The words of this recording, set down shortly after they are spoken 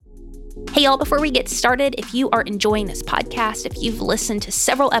Hey, y'all, before we get started, if you are enjoying this podcast, if you've listened to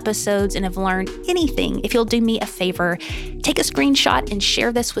several episodes and have learned anything, if you'll do me a favor, take a screenshot and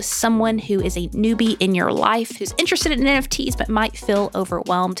share this with someone who is a newbie in your life, who's interested in NFTs but might feel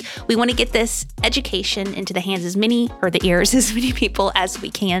overwhelmed. We want to get this education into the hands the ears as many people as we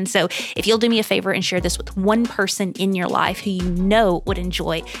can. So if you'll do me a favor and share this with one person in your life who you know would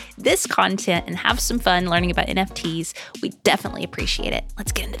enjoy this content and have some fun learning about NFTs, we definitely appreciate it.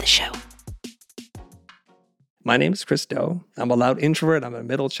 Let's get into the show. My name is Chris Do. I'm a loud introvert. I'm a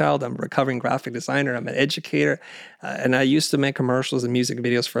middle child. I'm a recovering graphic designer. I'm an educator. And I used to make commercials and music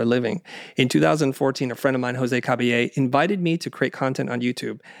videos for a living. In 2014, a friend of mine, Jose Caballé, invited me to create content on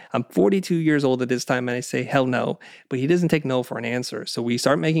YouTube. I'm 42 years old at this time, and I say, hell no. But he doesn't take no for an answer. So we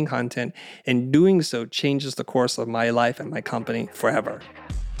start making content, and doing so changes the course of my life and my company forever.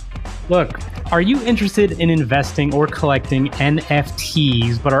 Look, are you interested in investing or collecting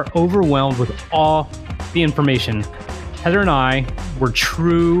NFTs but are overwhelmed with all the information? Heather and I, we're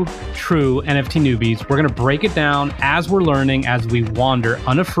true NFT newbies. We're going to break it down as we're learning, as we wander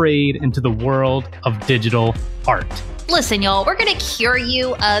unafraid into the world of digital art. Listen, y'all, we're going to cure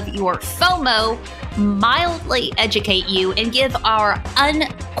you of your FOMO, mildly educate you, and give our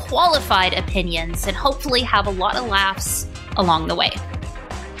unqualified opinions, and hopefully have a lot of laughs along the way.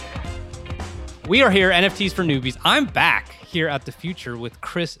 We are here, NFTs for Newbies. I'm back here at the Futur with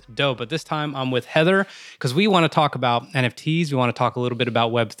Chris Do, but this time I'm with Heather because we want to talk about NFTs. We want to talk a little bit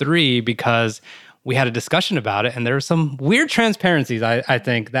about Web3 because we had a discussion about it, and there were some weird transparencies, I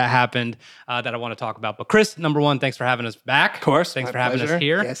think, that happened that I want to talk about. But Chris, number one, thanks for having us back. Of course. Thanks for having us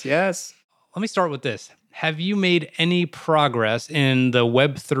here. Yes. Let me start with this. Have you made any progress in the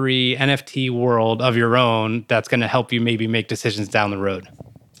Web3 NFT world of your own that's going to help you maybe make decisions down the road?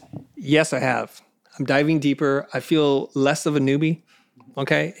 Yes, I have. I'm diving deeper. I feel less of a newbie,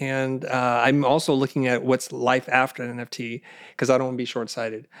 okay? And I'm also looking at what's life after an NFT because I don't want to be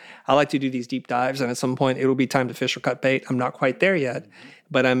short-sighted. I like to do these deep dives, and at some point, it'll be time to fish or cut bait. I'm not quite there yet,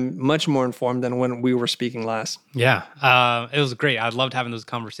 but I'm much more informed than when we were speaking last. Yeah, it was great. I loved having those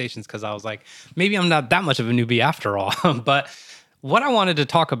conversations because I was like, maybe I'm not that much of a newbie after all. But what I wanted to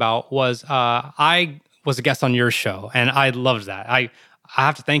talk about was I was a guest on your show, and I loved that. I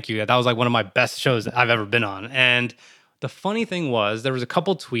have to thank you. That was like one of my best shows I've ever been on. And the funny thing was there was a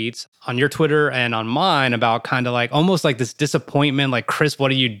couple tweets on your Twitter and on mine about kind of like almost like this disappointment, like, Chris, what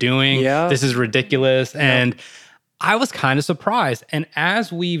are you doing? Yeah. This is ridiculous. Yeah. And I was kind of surprised. And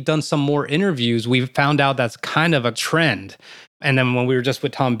as we've done some more interviews, we've found out that's kind of a trend. And then when we were just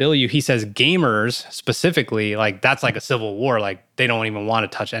with Tom Bilyeu, he says gamers specifically, like that's like a civil war. Like they don't even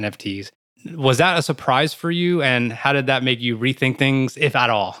want to touch NFTs. Was that a surprise for you? And how did that make you rethink things, if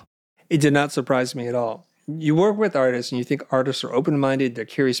at all? It did not surprise me at all. You work with artists and you think artists are open-minded, they're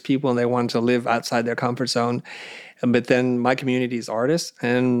curious people, and they want to live outside their comfort zone. But then my community is artists,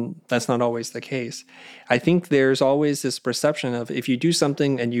 and that's not always the case. I think there's always this perception of if you do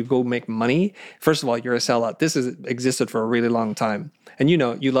something and you go make money, first of all, you're a sellout. This has existed for a really long time. And you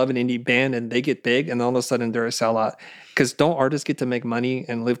know, you love an indie band and they get big and all of a sudden they're a sellout. Because don't artists get to make money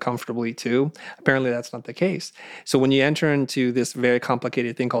and live comfortably too? Apparently that's not the case. So when you enter into this very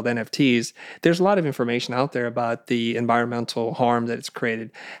complicated thing called NFTs, there's a lot of information out there about the environmental harm that it's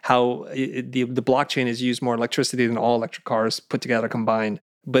created, how the blockchain has used more electricity than all electric cars put together combined.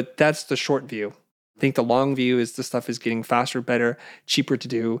 But that's the short view. I think the long view is the stuff is getting faster, better, cheaper to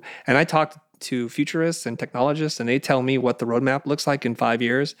do. And I talked to futurists and technologists, and they tell me what the roadmap looks like in 5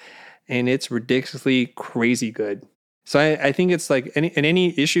 years, and it's ridiculously crazy good. So I think it's like in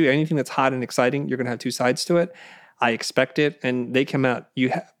any issue, anything that's hot and exciting, you're going to have two sides to it. I expect it, and they come out.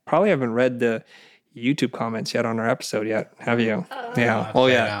 You probably haven't read the YouTube comments yet on our episode yet, have you? Yeah. Oh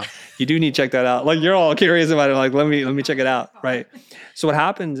yeah. You do need to check that out. Like you're all curious about it. Like let me check it out. Right. So what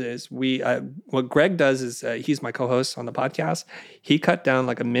happens is what Greg does is he's my co-host on the podcast. He cut down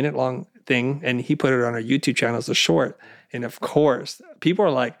like a minute long thing and he put it on our YouTube channel as a short. And of course, people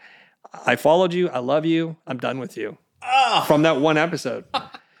are like, I followed you. I love you. I'm done with you. Oh. From that one episode.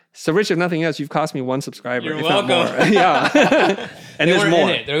 So, Rich, if nothing else, you've cost me one subscriber. You're if welcome. Not more. Yeah. And there's more.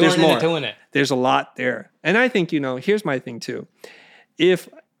 There's more. It. There's a lot there. And I think, here's my thing too. If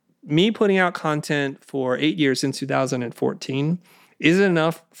me putting out content for 8 years since 2014 isn't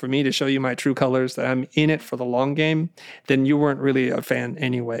enough for me to show you my true colors, that I'm in it for the long game, then you weren't really a fan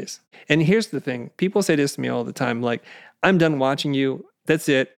anyways. And here's the thing. People say this to me all the time, like, I'm done watching you. That's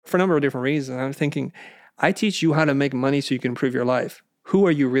it. For a number of different reasons. I'm thinking, I teach you how to make money so you can improve your life. Who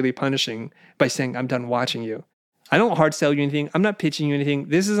are you really punishing by saying, I'm done watching you? I don't hard sell you anything. I'm not pitching you anything.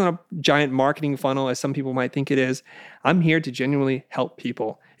 This isn't a giant marketing funnel as some people might think it is. I'm here to genuinely help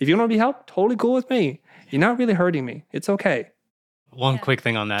people. If you don't want to be helped, totally cool with me. You're not really hurting me. It's okay. One quick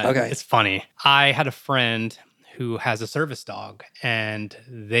thing on that. Okay. It's funny. I had a friend who has a service dog, and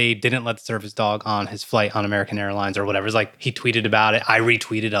they didn't let the service dog on his flight on American Airlines or whatever. It's like he tweeted about it. I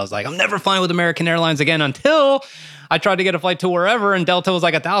retweeted. I was like, I'm never flying with American Airlines again until I tried to get a flight to wherever, and Delta was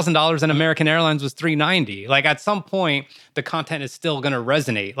like $1,000 and American Airlines was $390. Like at some point, the content is still going to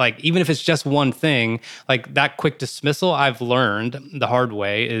resonate. Like even if it's just one thing, like that quick dismissal, I've learned the hard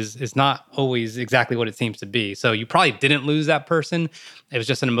way is not always exactly what it seems to be. So you probably didn't lose that person. It was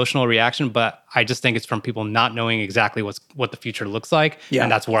just an emotional reaction, but I just think it's from people not knowing exactly what the future looks like. Yeah.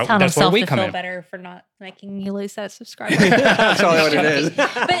 And that's where we come in. Feel better for not making you lose that subscriber. That's probably what it is.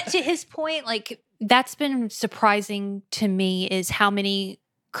 But to his point, like that's been surprising to me is how many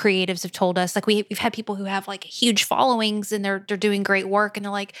creatives have told us, like we've had people who have like huge followings and they're doing great work and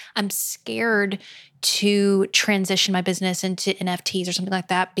they're like, I'm scared to transition my business into NFTs or something like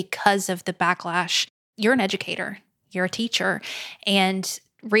that because of the backlash. You're an educator, you're a teacher, and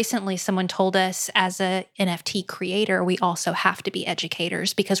recently someone told us as a NFT creator, we also have to be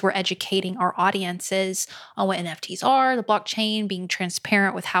educators because we're educating our audiences on what NFTs are, the blockchain, being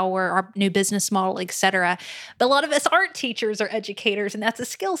transparent with how our new business model, et cetera. But a lot of us aren't teachers or educators, and that's a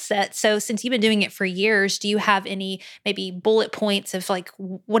skill set. So since you've been doing it for years, do you have any maybe bullet points of like,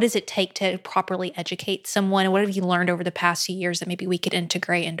 what does it take to properly educate someone? And what have you learned over the past few years that maybe we could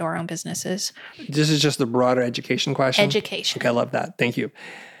integrate into our own businesses? This is just a broader education question. Education. Okay, I love that. Thank you.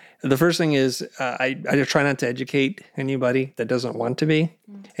 The first thing is I try not to educate anybody that doesn't want to be.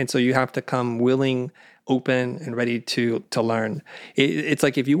 And so you have to come willing, open, and ready to learn. It's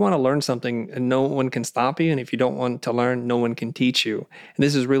like if you want to learn something, no one can stop you. And if you don't want to learn, no one can teach you. And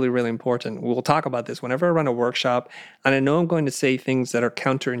this is really, really important. We'll talk about this whenever I run a workshop. And I know I'm going to say things that are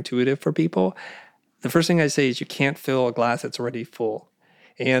counterintuitive for people. The first thing I say is you can't fill a glass that's already full.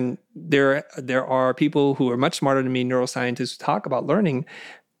 And there are people who are much smarter than me, neuroscientists, who talk about learning.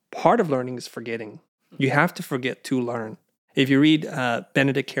 Part of learning is forgetting. You have to forget to learn. If you read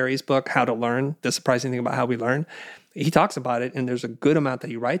Benedict Carey's book, How to Learn, The Surprising Thing About How We Learn, he talks about it, and there's a good amount that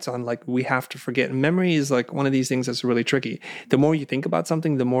he writes on, like we have to forget. And memory is like one of these things that's really tricky. The more you think about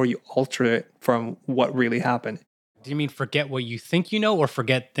something, the more you alter it from what really happened. Do you mean forget what you think you know, or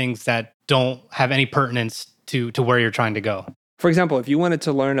forget things that don't have any pertinence to where you're trying to go? For example, if you wanted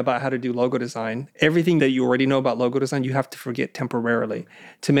to learn about how to do logo design, everything that you already know about logo design, you have to forget temporarily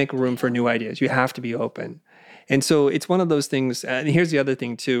to make room for new ideas. You have to be open. And so it's one of those things. And here's the other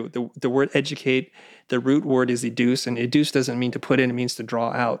thing too. The word educate, the root word is educe, and educe doesn't mean to put in, it means to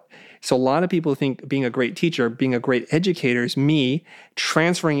draw out. So a lot of people think being a great teacher, being a great educator is me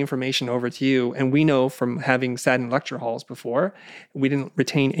transferring information over to you. And we know from having sat in lecture halls before, we didn't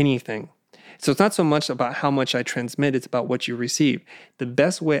retain anything. So it's not so much about how much I transmit, it's about what you receive. The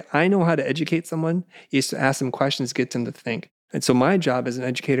best way I know how to educate someone is to ask them questions, get them to think. And so my job as an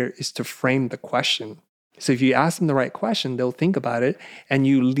educator is to frame the question. So if you ask them the right question, they'll think about it, and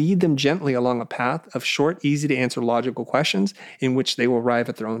you lead them gently along a path of short, easy to answer logical questions in which they will arrive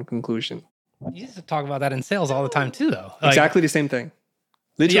at their own conclusion. You used to talk about that in sales all the time too, though. Exactly the same thing.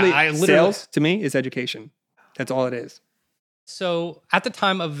 Literally, sales to me is education. That's all it is. So at the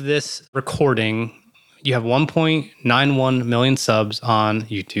time of this recording, you have 1.91 million subs on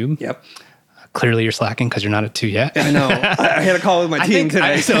YouTube. Yep. Clearly you're slacking because you're not at 2 yet. I know. I had a call with my team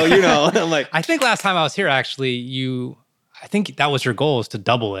today, so I'm like. I think last time I was here, actually, I think that was your goal, is to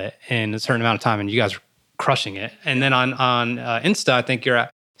double it in a certain amount of time, and you guys are crushing it. And then on Insta, I think you're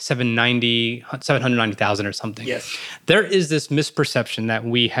at 790,000 or something. Yes. There is this misperception that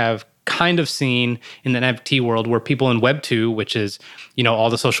we have kind of seen in the NFT world where people in Web 2, which is, all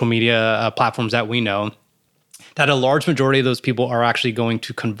the social media platforms that we know, that a large majority of those people are actually going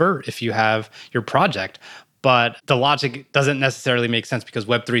to convert if you have your project. But the logic doesn't necessarily make sense because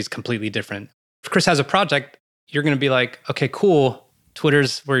Web 3 is completely different. If Chris has a project, you're going to be like, okay, cool.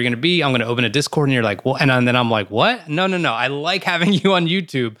 Twitter's where you're going to be. I'm going to open a Discord. And you're like, well, and then I'm like, what? No. I like having you on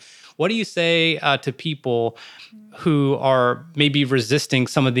YouTube. What do you say to people who are maybe resisting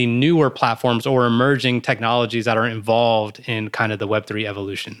some of the newer platforms or emerging technologies that are involved in kind of the Web3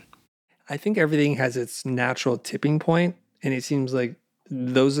 evolution? I think everything has its natural tipping point, and it seems like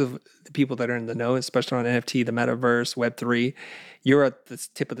those of the people that are in the know, especially on NFT, the metaverse, Web3, you're at the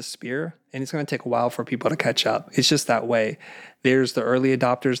tip of the spear, and it's going to take a while for people to catch up. It's just that way. There's the early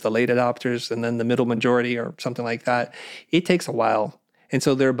adopters, the late adopters, and then the middle majority or something like that. It takes a while. And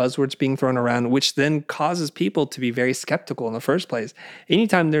so there are buzzwords being thrown around, which then causes people to be very skeptical in the first place.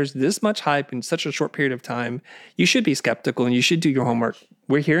 Anytime there's this much hype in such a short period of time, you should be skeptical and you should do your homework.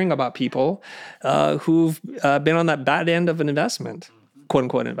 We're hearing about people who've been on that bad end of an investment, quote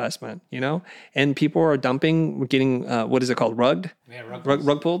unquote investment, and people are dumping, we're getting, what is it called? Rugged? Yeah,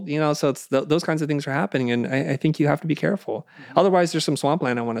 Rug pulled, so it's those kinds of things are happening. And I think you have to be careful. Otherwise, there's some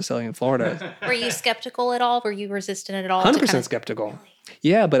swampland I want to sell you in Florida. Were you skeptical at all? Were you resistant at all? 100% skeptical.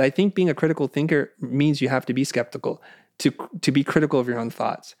 Yeah, but I think being a critical thinker means you have to be skeptical to be critical of your own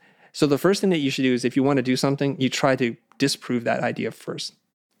thoughts. So the first thing that you should do is if you want to do something, you try to disprove that idea first,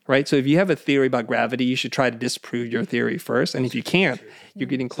 right? So if you have a theory about gravity, you should try to disprove your theory first. And if you can't, you're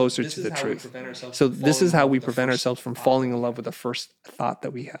getting closer to the truth. So this is how we prevent ourselves from falling in love with the first thought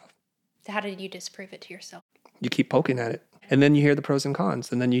that we have. How did you disprove it to yourself? You keep poking at it. And then you hear the pros and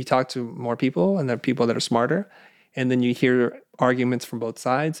cons. And then you talk to more people, and there are people that are smarter. And then you hear arguments from both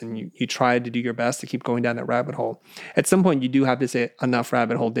sides, and you try to do your best to keep going down that rabbit hole. At some point, you do have to say, enough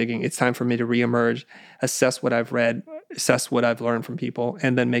rabbit hole digging. It's time for me to reemerge, assess what I've read, assess what I've learned from people,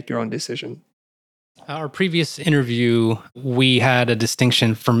 and then make your own decision. Our previous interview, we had a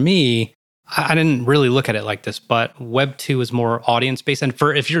distinction. For me, I didn't really look at it like this, but Web 2 is more audience-based. And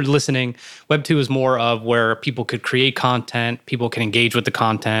if you're listening, Web 2 is more of where people could create content, people can engage with the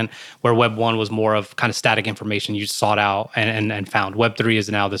content, where Web 1 was more of kind of static information you sought out and found. Web 3 is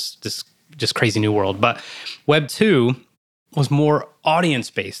now this just crazy new world. But Web 2 was more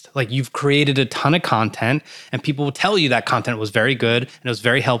audience-based. Like you've created a ton of content and people will tell you that content was very good and it was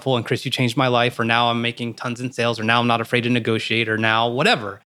very helpful. And Chris, you changed my life, or now I'm making tons in sales, or now I'm not afraid to negotiate, or now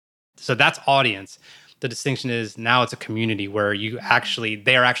whatever. So that's audience. The distinction is now it's a community where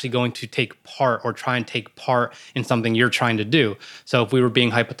they are actually going to take part or try and take part in something you're trying to do. So if we were being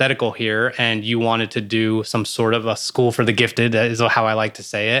hypothetical here and you wanted to do some sort of a school for the gifted, that is how I like to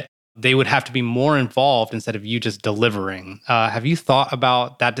say it, they would have to be more involved instead of you just delivering. Have you thought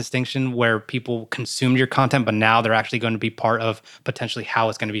about that distinction where people consumed your content, but now they're actually going to be part of potentially how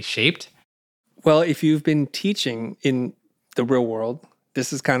it's going to be shaped? Well, if you've been teaching in the real world,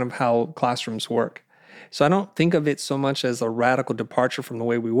 this is kind of how classrooms work. So I don't think of it so much as a radical departure from the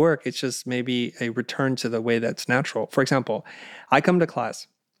way we work. It's just maybe a return to the way that's natural. For example, I come to class.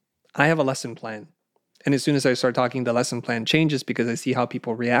 I have a lesson plan. And as soon as I start talking, the lesson plan changes because I see how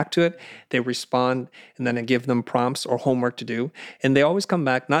people react to it. They respond, and then I give them prompts or homework to do. And they always come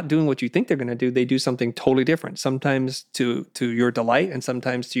back not doing what you think they're going to do. They do something totally different, sometimes to your delight and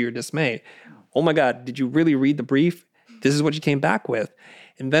sometimes to your dismay. Oh my God, did you really read the brief? This is what you came back with.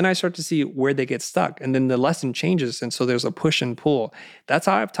 And then I start to see where they get stuck. And then the lesson changes. And so there's a push and pull. That's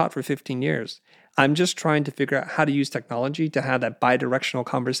how I've taught for 15 years. I'm just trying to figure out how to use technology to have that bi-directional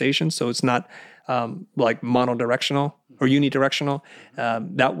conversation. So it's not like monodirectional or unidirectional.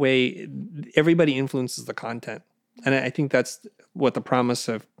 That way, everybody influences the content. And I think that's what the promise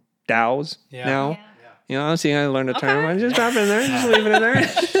of DAOs now. Yeah. I'm seeing I learned a term. I just drop it in there, just leave it in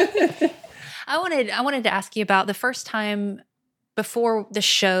there. I wanted to ask you about the first time before the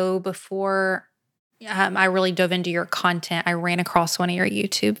show, before I really dove into your content, I ran across one of your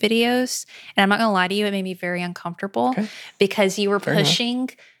YouTube videos. And I'm not going to lie to you, it made me very uncomfortable because you were pushing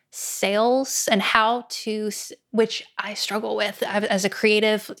sales and how to, which I struggle with as a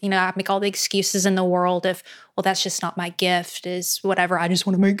creative. I make all the excuses in the world of, well, that's just not my gift, is whatever. I just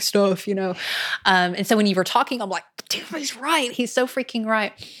want to make stuff, And so when you were talking, I'm like, dude, he's right. He's so freaking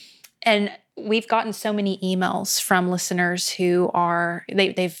right. And we've gotten so many emails from listeners who are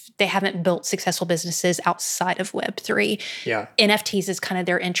they haven't built successful businesses outside of Web3. Yeah, NFTs is kind of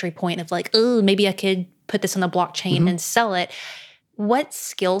their entry point of like, oh, maybe I could put this on the blockchain and sell it. What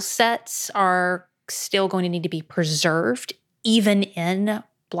skill sets are still going to need to be preserved, even in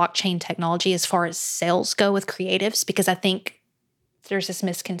blockchain technology, as far as sales go with creatives? Because I think there's this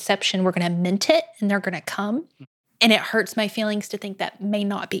misconception we're going to mint it and they're going to come. And it hurts my feelings to think that may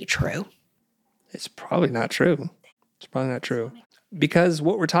not be true. It's probably not true. Because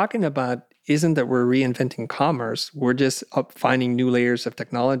what we're talking about isn't that we're reinventing commerce. We're just finding new layers of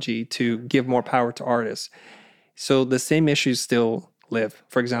technology to give more power to artists. So the same issues still live.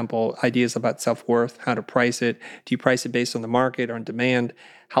 For example, ideas about self-worth, how to price it. Do you price it based on the market or on demand?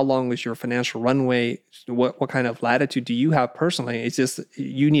 How long is your financial runway? What kind of latitude do you have personally? It's just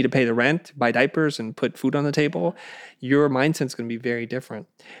you need to pay the rent, buy diapers, and put food on the table. Your mindset's going to be very different.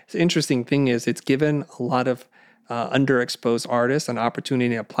 The interesting thing is it's given a lot of underexposed artists an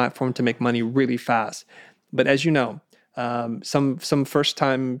opportunity, a platform to make money really fast. But as you know, Some first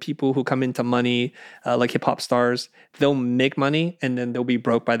time people who come into money, like hip hop stars, they'll make money and then they'll be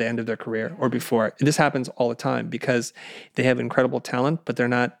broke by the end of their career or before. And this happens all the time because they have incredible talent, but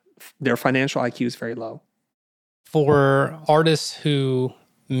their financial IQ is very low. For artists who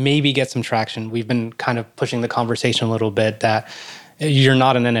maybe get some traction, we've been kind of pushing the conversation a little bit that you're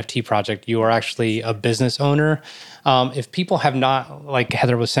not an NFT project. You are actually a business owner. If people have not, like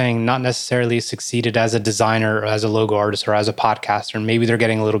Heather was saying, not necessarily succeeded as a designer or as a logo artist or as a podcaster, maybe they're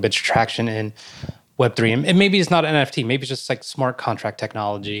getting a little bit of traction in Web3. And maybe it's not NFT. Maybe it's just like smart contract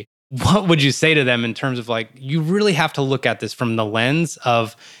technology. What would you say to them in terms of like, you really have to look at this from the lens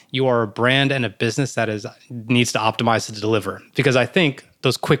of you are a brand and a business that needs to optimize to deliver? Because I think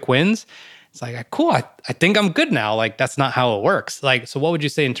those quick wins, it's like, cool, I think I'm good now. Like, that's not how it works. Like, so what would you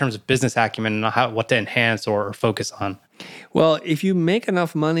say in terms of business acumen and what to enhance or focus on? Well, if you make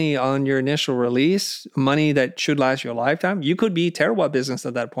enough money on your initial release, money that should last your lifetime, you could be terrible at business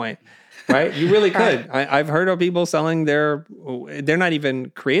at that point, right? You really could. I've heard of people selling they're not even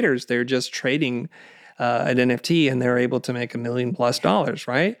creators. They're just trading an NFT and they're able to make $1 million+ dollars,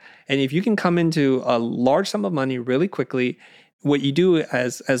 right? And if you can come into a large sum of money really quickly, what you do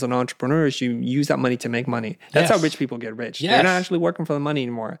as an entrepreneur is you use that money to make money. That's how rich people get rich. Yes. They're not actually working for the money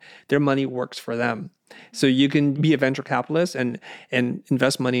anymore. Their money works for them. So you can be a venture capitalist and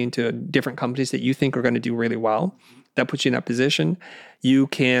invest money into different companies that you think are going to do really well. That puts you in that position. You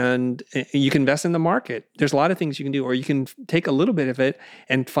can invest in the market. There's a lot of things you can do, or you can take a little bit of it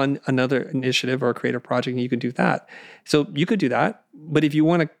and fund another initiative or a creative project, and you can do that. So you could do that. But if you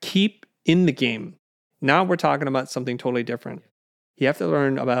want to keep in the game, now we're talking about something totally different. You have to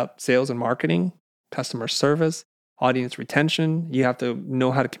learn about sales and marketing, customer service, audience retention. You have to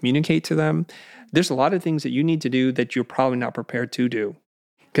know how to communicate to them. There's a lot of things that you need to do that you're probably not prepared to do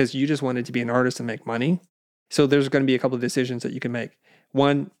because you just wanted to be an artist and make money. So there's going to be a couple of decisions that you can make.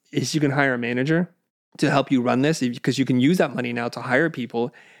 One is you can hire a manager to help you run this because you can use that money now to hire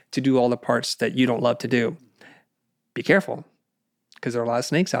people to do all the parts that you don't love to do. Be careful because there are a lot of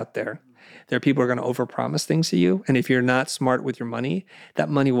snakes out there. There are people who are going to overpromise things to you. And if you're not smart with your money, that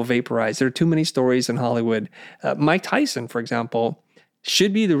money will vaporize. There are too many stories in Hollywood. Mike Tyson, for example,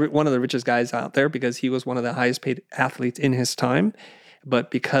 should be one of the richest guys out there because he was one of the highest paid athletes in his time.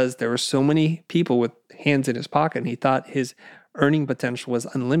 But because there were so many people with hands in his pocket and he thought his earning potential was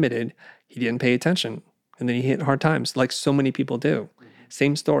unlimited, he didn't pay attention. And then he hit hard times like so many people do.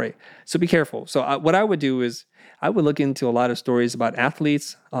 Same story. So be careful. So what I would do is I would look into a lot of stories about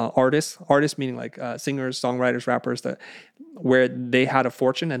athletes, artists meaning like singers, songwriters, rappers, where they had a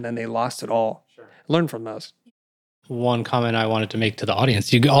fortune and then they lost it all. Sure. Learn from those. One comment I wanted to make to the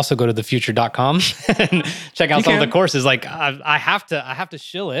audience: you also go to thefuture.com and check out some of the courses. Like I have to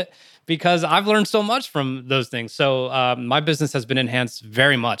shill it because I've learned so much from those things. So my business has been enhanced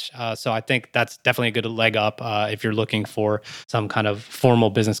very much. So I think that's definitely a good leg up if you're looking for some kind of formal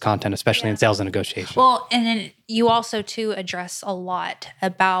business content, especially in sales and negotiation. Well, and then you also too address a lot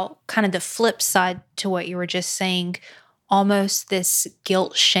about kind of the flip side to what you were just saying. Almost this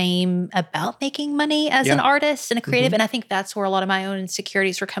guilt, shame about making money as an artist and a creative. Mm-hmm. And I think that's where a lot of my own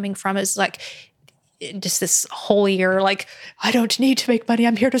insecurities were coming from, is like just this whole year, like, I don't need to make money.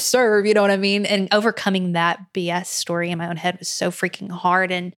 I'm here to serve. You know what I mean? And overcoming that BS story in my own head was so freaking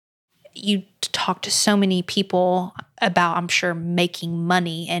hard. And you talk to so many people about, I'm sure, making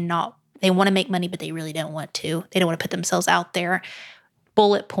money and they want to make money, but they really don't want to. They don't want to put themselves out there.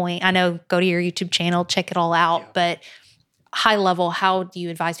 Bullet point. I know, go to your YouTube channel, check it all out. But high level, how do you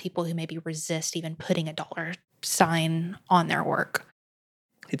advise people who maybe resist even putting a dollar sign on their work?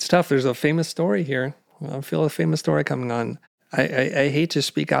 It's tough. There's a famous story here. I feel a famous story coming on. I hate to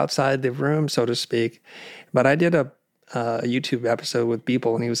speak outside the room, so to speak, but I did a YouTube episode with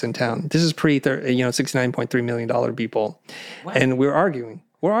Beeple when he was in town. This is $69.3 million Beeple. Wow. And we're arguing.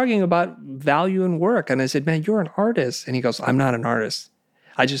 We're arguing about value and work. And I said, man, you're an artist. And he goes, I'm not an artist.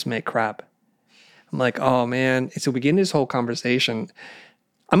 I just make crap. I'm like, oh, man. And so we get into this whole conversation.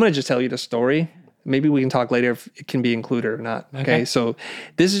 I'm going to just tell you the story. Maybe we can talk later if it can be included or not. Okay. So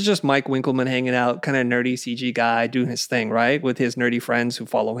this is just Mike Winkelmann hanging out, kind of nerdy CG guy doing his thing, right? With his nerdy friends who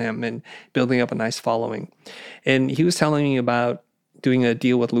follow him and building up a nice following. And he was telling me about doing a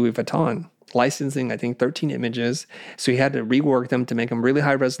deal with Louis Vuitton, licensing, I think, 13 images. So he had to rework them to make them really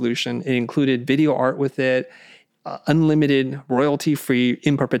high resolution. It included video art with it, unlimited, royalty-free,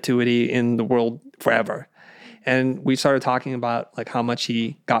 in perpetuity in the world forever. And we started talking about like how much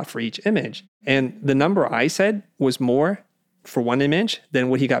he got for each image. And the number I said was more for one image than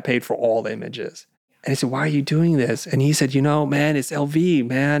what he got paid for all the images. And I said, why are you doing this? And he said, man, it's LV,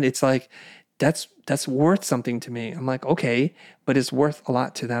 man. It's like that's worth something to me. I'm like, okay, but it's worth a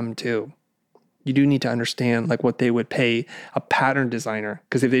lot to them too. You do need to understand like what they would pay a pattern designer,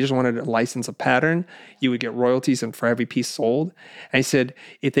 because if they just wanted to license a pattern, you would get royalties and for every piece sold. And I said,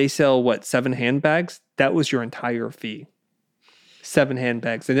 if they sell 7 handbags, that was your entire fee. 7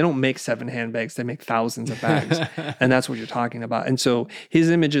 handbags. And they don't make 7 handbags, they make thousands of bags. And that's what you're talking about. And so his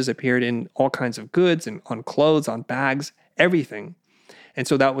images appeared in all kinds of goods and on clothes, on bags, everything. And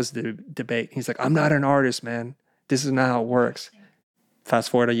so that was the debate. He's like, I'm not an artist, man. This is not how it works. Fast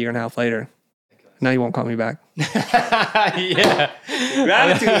forward a year and a half later. Now you won't call me back. Yeah.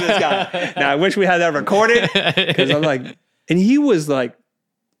 Gratitude to this guy. Now I wish we had that recorded, because I'm like, and he was like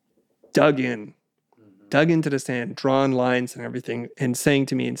dug into the sand, drawn lines and everything, and saying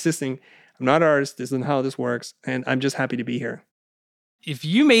to me, insisting, I'm not an artist, this isn't how this works, and I'm just happy to be here. If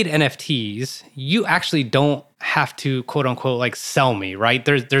you made NFTs, you actually don't have to quote unquote like sell me, right?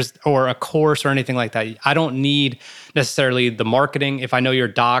 There's or a course or anything like that. I don't need necessarily the marketing. If I know you're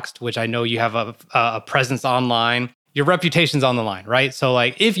doxed, which I know you have a presence online, your reputation's on the line, right? So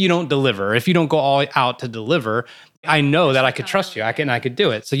like if you don't deliver, if you don't go all out to deliver, I know that I could trust you. I could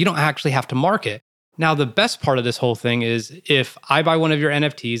do it. So you don't actually have to market. Now, the best part of this whole thing is if I buy one of your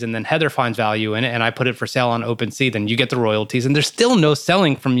NFTs and then Heather finds value in it and I put it for sale on OpenSea, then you get the royalties and there's still no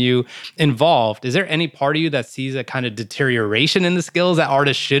selling from you involved. Is there any part of you that sees a kind of deterioration in the skills that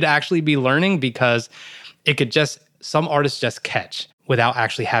artists should actually be learning? Because it could some artists just catch without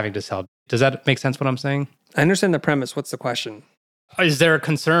actually having to sell. Does that make sense what I'm saying? I understand the premise. What's the question? Is there a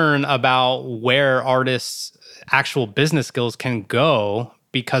concern about where artists' actual business skills can go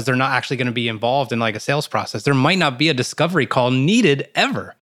because they're not actually going to be involved in like a sales process? There might not be a discovery call needed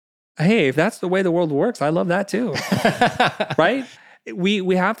ever. Hey, if that's the way the world works, I love that too. Right?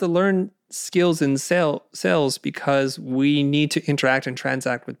 We have to learn skills in sales because we need to interact and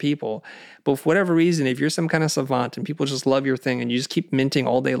transact with people. But for whatever reason, if you're some kind of savant and people just love your thing and you just keep minting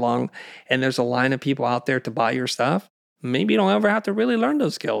all day long and there's a line of people out there to buy your stuff, maybe you don't ever have to really learn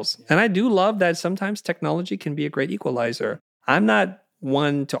those skills. And I do love that sometimes technology can be a great equalizer. I'm not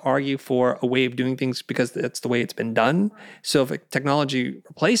one to argue for a way of doing things because that's the way it's been done. So if technology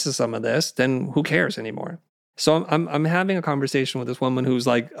replaces some of this, then who cares anymore? So I'm having a conversation with this woman who's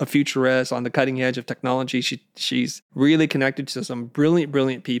like a futurist on the cutting edge of technology. She's really connected to some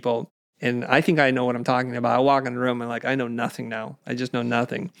brilliant people. And I think I know what I'm talking about. I walk in the room and like, I know nothing now. I just know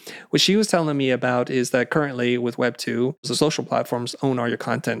nothing. What she was telling me about is that currently with Web 2, the social platforms own all your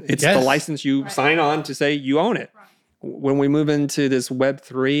content. It's the license you sign on to say you own it. When we move into this Web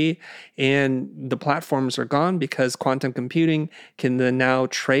 3 and the platforms are gone because quantum computing can then now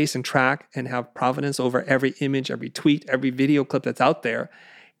trace and track and have provenance over every image, every tweet, every video clip that's out there.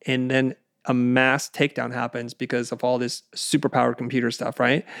 And then a mass takedown happens because of all this superpowered computer stuff,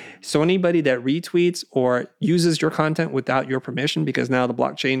 right? So anybody that retweets or uses your content without your permission, because now the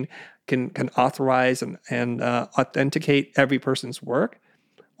blockchain can authorize and authenticate every person's work,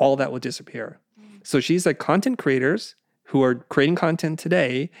 all that will disappear. So she's like, content creators who are creating content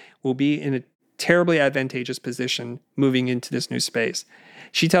today will be in a terribly advantageous position moving into this new space.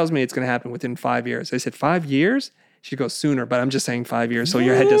 She tells me it's going to happen within 5 years. I said, 5 years? She goes, sooner, but I'm just saying 5 years so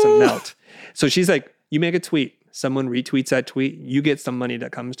your head doesn't melt. So she's like, you make a tweet, someone retweets that tweet, you get some money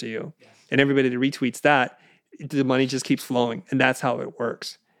that comes to you. Yes. And everybody that retweets that, the money just keeps flowing. And that's how it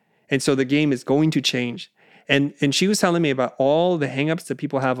works. And so the game is going to change. And she was telling me about all the hangups that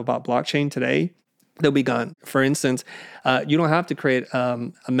people have about blockchain today. They'll be gone. For instance, you don't have to create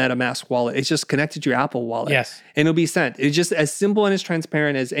a MetaMask wallet. It's just connected to your Apple wallet. Yes. And it'll be sent. It's just as simple and as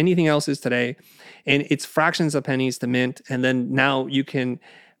transparent as anything else is today. And it's fractions of pennies to mint. And then now you can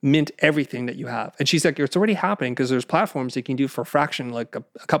mint everything that you have. And she's like, it's already happening because there's platforms you can do for a fraction, like a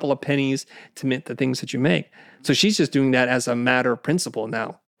couple of pennies to mint the things that you make. So she's just doing that as a matter of principle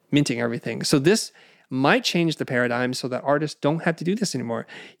now, minting everything. So this might change the paradigm so that artists don't have to do this anymore.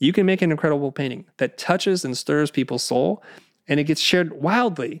 You can make an incredible painting that touches and stirs people's soul, and it gets shared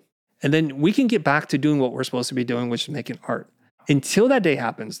wildly. And then we can get back to doing what we're supposed to be doing, which is making art. Until that day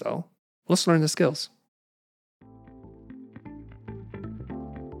happens, though, let's learn the skills.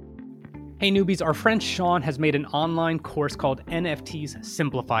 Hey newbies, our friend Sean has made an online course called NFTs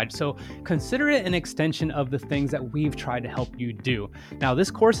Simplified. So consider it an extension of the things that we've tried to help you do. Now, this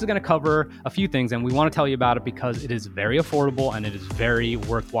course is going to cover a few things, and we want to tell you about it because it is very affordable and it is very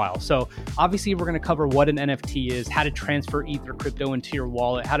worthwhile. So obviously, we're going to cover what an NFT is, how to transfer Ether crypto into your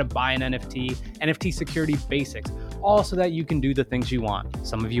wallet, how to buy an NFT, NFT security basics, all so that you can do the things you want.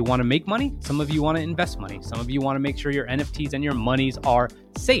 Some of you want to make money. Some of you want to invest money. Some of you want to make sure your NFTs and your monies are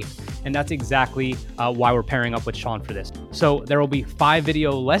safe. And that's exactly why we're pairing up with Sean for this. So there will be 5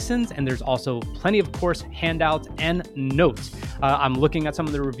 video lessons, and there's also plenty of course handouts and notes. I'm looking at some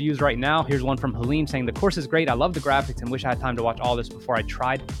of the reviews right now. Here's one from Halim saying, "The course is great. I love the graphics and wish I had time to watch all this before I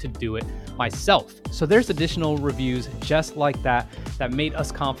tried to do it myself." So there's additional reviews just like that made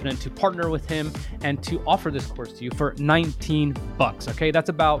us confident to partner with him and to offer this course to you for $19. Okay, that's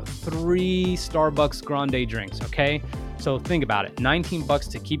about 3 Starbucks Grande drinks. Okay. So think about it, $19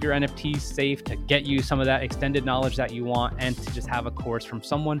 to keep your NFTs safe, to get you some of that extended knowledge that you want, and to just have a course from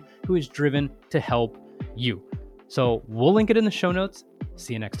someone who is driven to help you. So we'll link it in the show notes.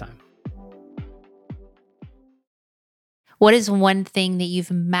 See you next time. What is one thing that you've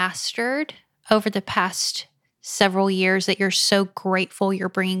mastered over the past several years that you're so grateful you're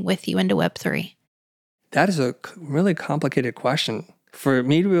bringing with you into Web3? That is a really complicated question. For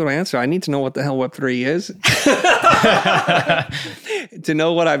me to be able to answer, I need to know what the hell Web3 is, to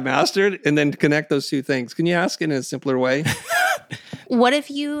know what I've mastered, and then to connect those two things. Can you ask it in a simpler way? What have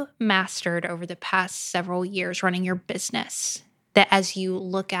you mastered over the past several years running your business that as you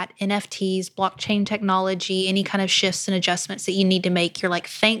look at NFTs, blockchain technology, any kind of shifts and adjustments that you need to make, you're like,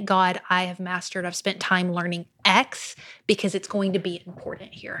 thank God I have mastered, I've spent time learning X because it's going to be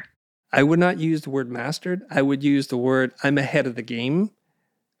important here? I would not use the word mastered. I would use the word I'm ahead of the game,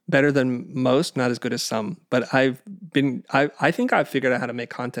 better than most, not as good as some. But I think I've figured out how to make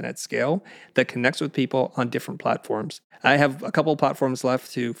content at scale that connects with people on different platforms. I have a couple of platforms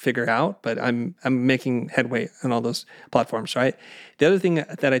left to figure out, but I'm making headway on all those platforms, right? The other thing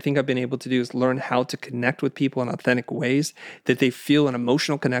that I think I've been able to do is learn how to connect with people in authentic ways that they feel an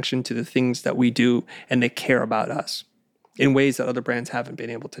emotional connection to the things that we do and they care about us in ways that other brands haven't been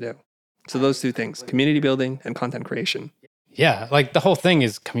able to do. So those two things, community building and content creation. Yeah, like the whole thing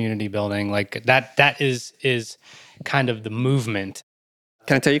is community building. Like that is kind of the movement.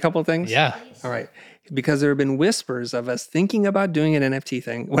 Can I tell you a couple of things? Yeah. All right. Because there have been whispers of us thinking about doing an NFT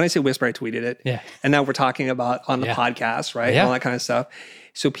thing. When I say whisper, I tweeted it. Yeah. And now we're talking about on the podcast, right? Yeah. All that kind of stuff.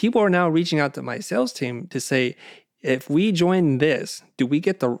 So people are now reaching out to my sales team to say, if we join this, do we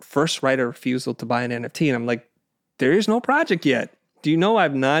get the first right of refusal to buy an NFT? And I'm like, there is no project yet. Do you know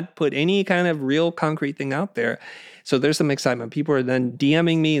I've not put any kind of real concrete thing out there? So there's some excitement. People are then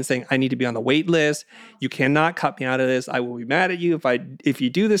DMing me and saying, I need to be on the wait list. You cannot cut me out of this. I will be mad at you if you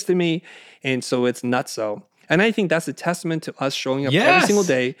do this to me. And so it's nutso. And I think that's a testament to us showing up every single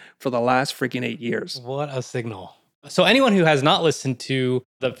day for the last freaking 8 years. What a signal. So anyone who has not listened to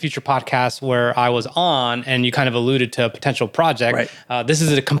the future podcast where I was on and you kind of alluded to a potential project, this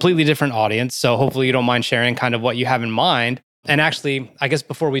is a completely different audience. So hopefully you don't mind sharing kind of what you have in mind. And actually, I guess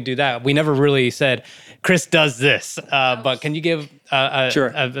before we do that, we never really said, Chris does this. But can you give a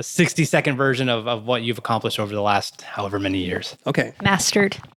 60-second version of what you've accomplished over the last however many years? Okay.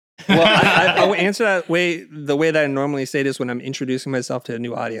 Mastered. Well, I will answer that the way that I normally say this when I'm introducing myself to a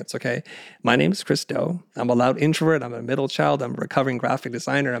new audience, okay? My name is Chris Do. I'm a loud introvert. I'm a middle child. I'm a recovering graphic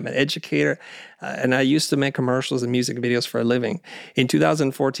designer. I'm an educator. And I used to make commercials and music videos for a living. In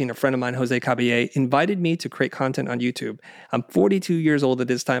 2014, a friend of mine, Jose Caballé, invited me to create content on YouTube. I'm 42 years old at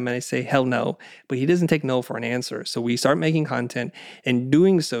this time, and I say, hell no. But he doesn't take no for an answer. So we start making content, and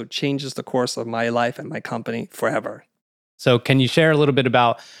doing so changes the course of my life and my company forever. So can you share a little bit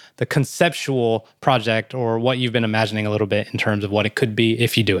about the conceptual project or what you've been imagining a little bit in terms of what it could be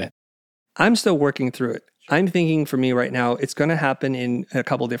if you do it? I'm still working through it. I'm thinking for me right now, it's going to happen in a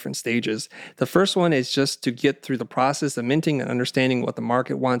couple different stages. The first one is just to get through the process of minting and understanding what the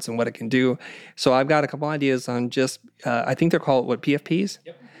market wants and what it can do. So I've got a couple ideas on just, I think they're called, PFPs?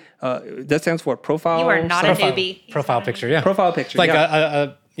 Yep. That stands for profile. You are not a newbie. Profile picture, yeah. Profile picture, like a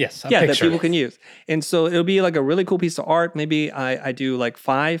picture. That people can use. And so it'll be like a really cool piece of art. Maybe I do like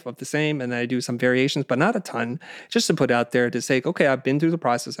 5 of the same, and then I do some variations, but not a ton, just to put out there to say, okay, I've been through the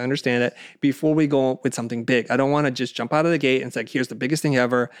process. I understand it before we go with something big. I don't want to just jump out of the gate and say, here's the biggest thing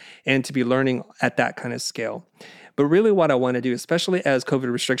ever, and to be learning at that kind of scale. But really what I want to do, especially as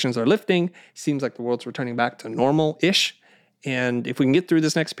COVID restrictions are lifting, seems like the world's returning back to normal-ish. And if we can get through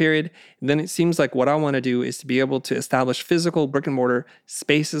this next period, then it seems like what I want to do is to be able to establish physical brick and mortar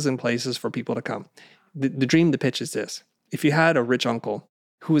spaces and places for people to come. The dream, the pitch is this. If you had a rich uncle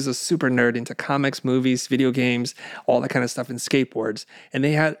who was a super nerd into comics, movies, video games, all that kind of stuff, and skateboards, and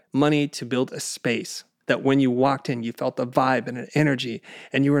they had money to build a space that when you walked in, you felt the vibe and an energy,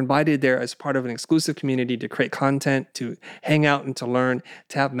 and you were invited there as part of an exclusive community to create content, to hang out and to learn,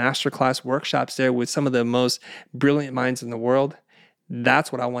 to have masterclass workshops there with some of the most brilliant minds in the world.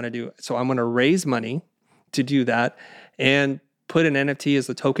 That's what I want to do. So I'm going to raise money to do that and put an NFT as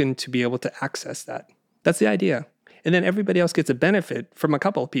a token to be able to access that. That's the idea. And then everybody else gets a benefit from a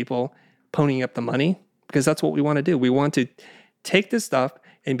couple of people ponying up the money, because that's what we want to do. We want to take this stuff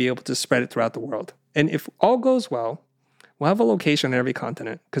and be able to spread it throughout the world. And if all goes well, we'll have a location on every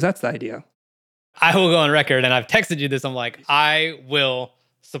continent, because that's the idea. I will go on record, and I've texted you this. I'm like, I will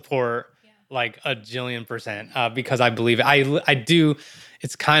support like 1,000,000,000%, because I believe it. I do.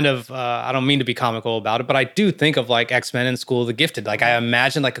 It's kind of, I don't mean to be comical about it, but I do think of like X-Men and School of the Gifted. Like I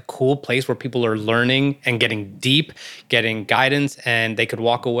imagine like a cool place where people are learning and getting deep, getting guidance, and they could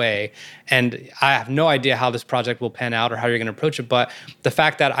walk away. And I have no idea how this project will pan out or how you're going to approach it. But the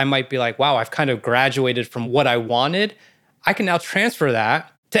fact that I might be like, wow, I've kind of graduated from what I wanted, I can now transfer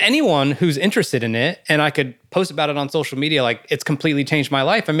that to anyone who's interested in it, and I could post about it on social media, like it's completely changed my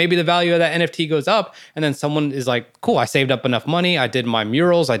life. And maybe the value of that NFT goes up, and then someone is like, cool, I saved up enough money, I did my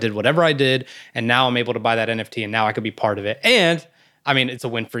murals, I did whatever I did, and now I'm able to buy that NFT, and now I could be part of it. And I mean, it's a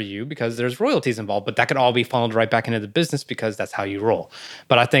win for you because there's royalties involved, but that could all be funneled right back into the business because that's how you roll.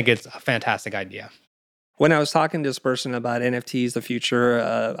 But I think it's a fantastic idea. When I was talking to this person about NFTs, the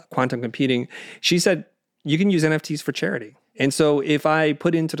future, quantum computing, she said, you can use NFTs for charity. And so if I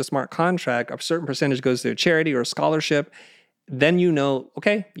put into the smart contract, a certain percentage goes to a charity or a scholarship, then you know,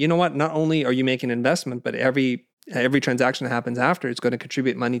 okay, you know what? Not only are you making an investment, but every transaction that happens after, it's going to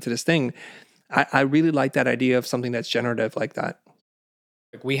contribute money to this thing. I really like that idea of something that's generative like that.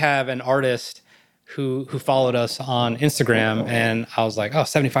 We have an artist who followed us on Instagram, and I was like, oh,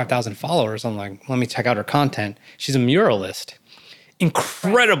 75,000 followers. I'm like, let me check out her content. She's a muralist.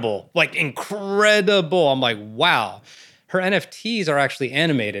 Incredible, like incredible. I'm like, wow. Her NFTs are actually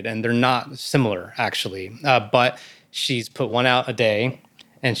animated, and they're not similar, actually. But she's put one out a day,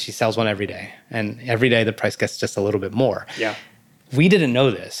 and she sells one every day. And every day, the price gets just a little bit more. Yeah. We didn't know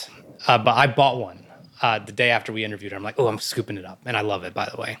this, but I bought one the day after we interviewed her. I'm like, oh, I'm scooping it up. And I love it, by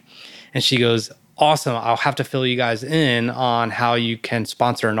the way. And she goes, awesome. I'll have to fill you guys in on how you can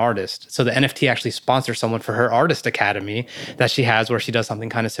sponsor an artist. So the NFT actually sponsors someone for her artist academy that she has, where she does something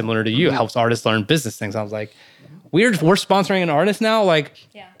kind of similar to you, helps artists learn business things. I was like, we're sponsoring an artist now. Like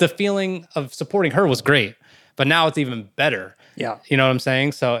the feeling of supporting her was great, but now it's even better. Yeah. You know what I'm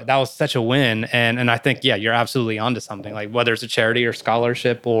saying? So that was such a win. And I think, yeah, you're absolutely onto something. Like whether it's a charity or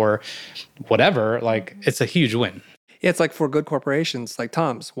scholarship or whatever, like it's a huge win. Yeah, it's like for good corporations like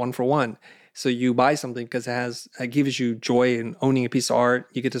Tom's, 1 for 1. So you buy something because it gives you joy in owning a piece of art.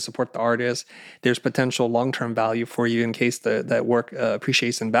 You get to support the artist. There's potential long-term value for you in case that work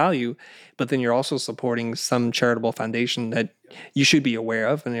appreciates in value. But then you're also supporting some charitable foundation that you should be aware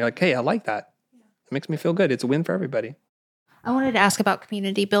of. And you're like, hey, I like that. It makes me feel good. It's a win for everybody. I wanted to ask about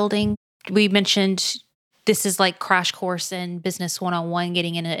community building. We mentioned this is like crash course in business 101,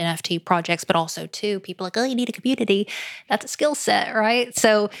 getting into NFT projects, but also too, people are like, oh, you need a community. That's a skill set, right?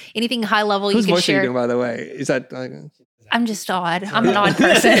 So anything high level Whose you can voice share. Are you doing, by the way? Is that... I'm just odd. I'm an odd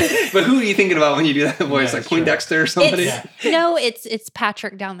person. But who are you thinking about when you do that voice? Like Poindexter or somebody? No, it's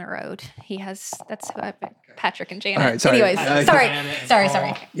Patrick down the road. That's who I've been. Patrick and Janet. All right, sorry. Anyways,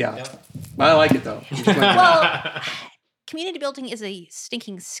 sorry. Yeah. Yep. I like it though. Well, community building is a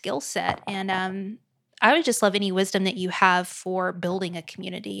stinking skill set. And I would just love any wisdom that you have for building a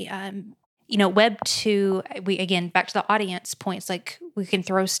community. Web 2, again, back to the audience points, like we can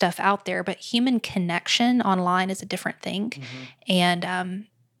throw stuff out there, but human connection online is a different thing. Mm-hmm. And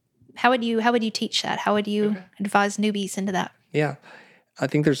how would you teach that? How would you advise newbies into that? Yeah, I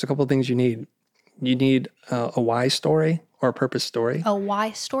think there's a couple of things you need. You need a why story or a purpose story. A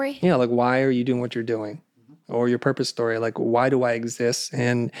why story? Yeah, like why are you doing what you're doing? Or your purpose story, like why do I exist?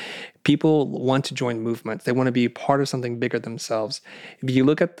 And people want to join movements. They want to be part of something bigger themselves. If you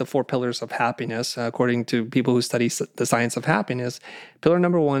look at the 4 pillars of happiness, according to people who study the science of happiness, pillar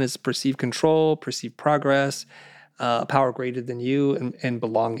number 1 is perceived control, perceived progress, power greater than you, and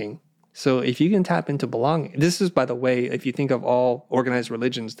belonging. So if you can tap into belonging, this is, by the way, if you think of all organized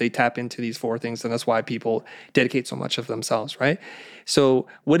religions, they tap into these 4 things, and that's why people dedicate so much of themselves, right? So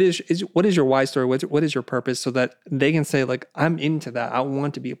what is your why story? What is your purpose, so that they can say, like, I'm into that. I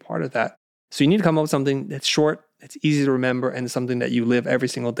want to be a part of that. So you need to come up with something that's short, that's easy to remember, and something that you live every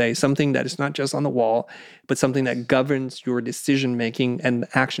single day, something that is not just on the wall, but something that governs your decision-making and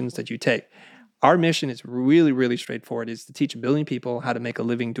the actions that you take. Our mission is really, really straightforward. It's to teach 1 billion people how to make a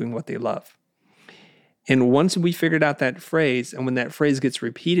living doing what they love. And once we figured out that phrase, and when that phrase gets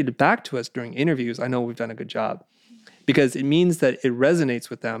repeated back to us during interviews, I know we've done a good job. Because it means that it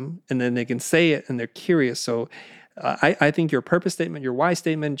resonates with them, and then they can say it, and they're curious. So I think your purpose statement, your why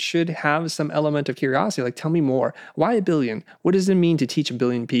statement should have some element of curiosity. Like, tell me more. Why 1 billion? What does it mean to teach 1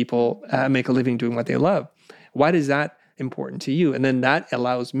 billion people make a living doing what they love? Why does that important to you? And then that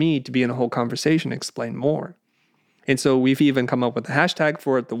allows me to be in a whole conversation, explain more. And so we've even come up with a hashtag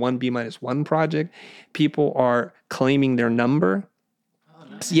for it, the 1B-1 project. People are claiming their number. Oh,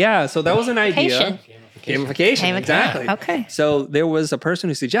 nice. Yeah, so that was an idea. Gamification, exactly. Okay. So there was a person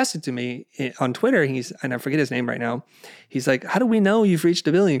who suggested to me on Twitter, and I forget his name right now. He's like, how do we know you've reached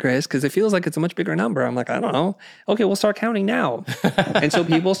 1 billion, Chris? Because it feels like it's a much bigger number. I'm like, I don't know. Okay, we'll start counting now. And so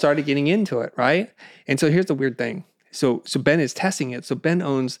people started getting into it, right? And so here's the weird thing. So Ben is testing it. So Ben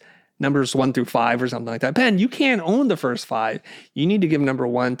owns numbers 1 through 5 or something like that. Ben, you can't own the first 5. You need to give number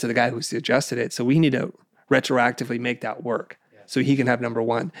 1 to the guy who suggested it. So we need to retroactively make that work. So he can have number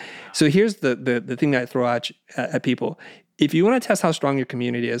 1. So here's the thing that I throw at people. If you want to test how strong your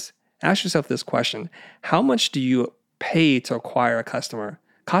community is, ask yourself this question. How much do you pay to acquire a customer?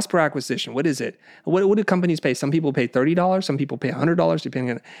 Cost per acquisition, what is it? What do companies pay? Some people pay $30, some people pay $100,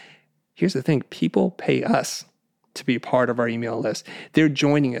 depending on. Here's the thing. People pay us to be part of our email list. They're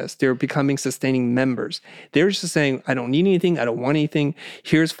joining us. They're becoming sustaining members. They're just saying, I don't need anything. I don't want anything.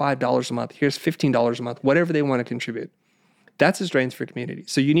 Here's $5 a month. Here's $15 a month, whatever they want to contribute. That's the strength for your community.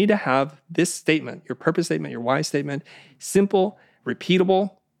 So you need to have this statement, your purpose statement, your why statement, simple,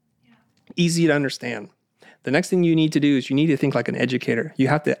 repeatable, easy to understand. The next thing you need to do is you need to think like an educator. You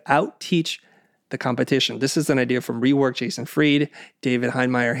have to out-teach the competition. This is an idea from Rework, Jason Fried, David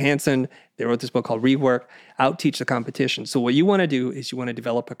Heinemeier Hansen. They wrote this book called Rework, Out-Teach the Competition. So what you want to do is you want to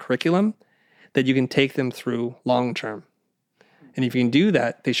develop a curriculum that you can take them through long-term. And if you can do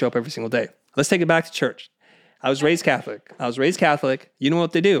that, they show up every single day. Let's take it back to church. I was raised Catholic. You know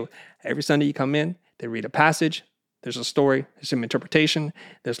what they do. Every Sunday you come in, they read a passage. There's a story. There's some interpretation.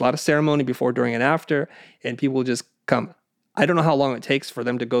 There's a lot of ceremony before, during, and after. And people will just come. I don't know how long it takes for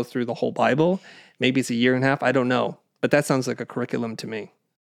them to go through the whole Bible. Maybe it's a year and a half. I don't know. But that sounds like a curriculum to me.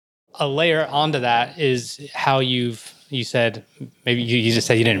 A layer onto that is how you said, maybe you just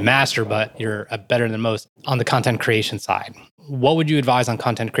said you didn't master, but you're better than most on the content creation side. What would you advise on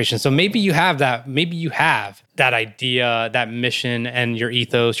content creation? So maybe you have that idea, that mission and your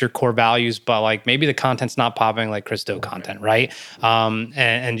ethos, your core values, but like maybe the content's not popping like Chris Do content, right?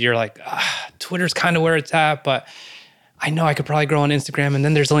 And you're like, Twitter's kind of where it's at, but I know I could probably grow on Instagram. And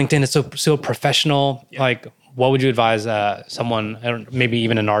then there's LinkedIn. It's so professional. Yeah. Like, what would you advise someone, maybe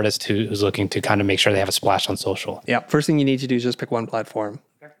even an artist who's looking to kind of make sure they have a splash on social? Yeah. First thing you need to do is just pick one platform.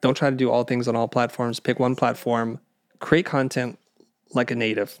 Okay. Don't try to do all things on all platforms. Pick one platform. Create content like a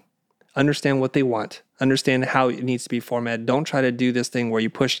native. Understand what they want. Understand how it needs to be formatted. Don't try to do this thing where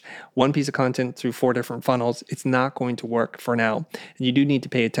you push one piece of content through 4 different funnels. It's not going to work for now. And you do need to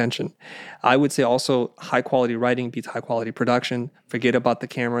pay attention. I would say also high quality writing beats high quality production. Forget about the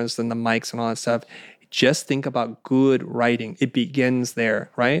cameras and the mics and all that stuff. Just think about good writing. It begins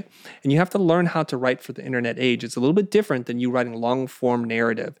there, right? And you have to learn how to write for the internet age. It's a little bit different than you writing long form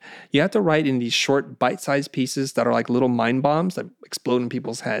narrative. You have to write in these short bite-sized pieces that are like little mind bombs that explode in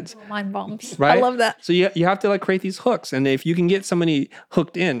people's heads. Mind bombs. Right? I love that. So you have to like create these hooks. And if you can get somebody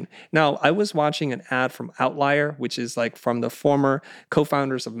hooked in. Now, I was watching an ad from Outlier, which is like from the former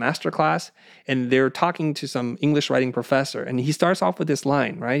co-founders of Masterclass. And they're talking to some English writing professor. And he starts off with this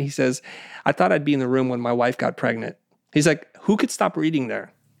line, right? He says, I thought I'd be in the room when my wife got pregnant. He's like, who could stop reading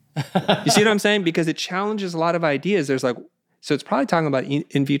there? You see what I'm saying? Because it challenges a lot of ideas. There's like, so it's probably talking about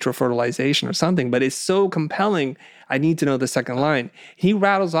in vitro fertilization or something, but it's so compelling. I need to know the second line. He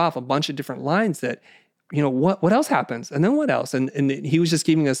rattles off a bunch of different lines that, you know, what else happens? And then what else? And he was just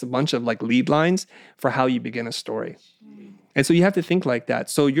giving us a bunch of like lead lines for how you begin a story. And so you have to think like that.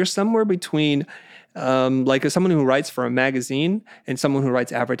 So you're somewhere between like someone who writes for a magazine and someone who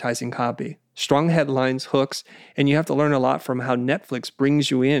writes advertising copy. Strong headlines, hooks, and you have to learn a lot from how Netflix brings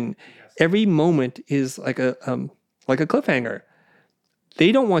you in. Yes. Every moment is like a cliffhanger.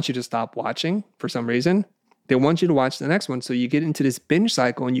 They don't want you to stop watching for some reason. They want you to watch the next one, so you get into this binge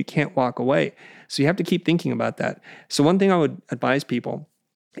cycle and you can't walk away. So you have to keep thinking about that. So one thing I would advise people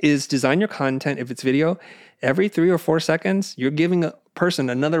is design your content. If it's video, every 3 or 4 seconds, you're giving a person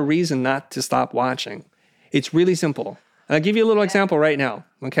another reason not to stop watching. It's really simple. And I'll give you a little example right now,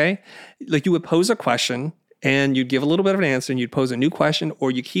 okay? Like you would pose a question and you'd give a little bit of an answer and you'd pose a new question,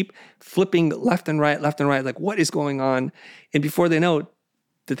 or you keep flipping left and right, like what is going on? And before they know it,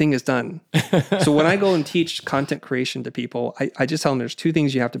 the thing is done. So when I go and teach content creation to people, I just tell them there's 2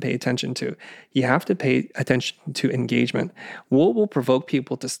 things you have to pay attention to. You have to pay attention to engagement. What will provoke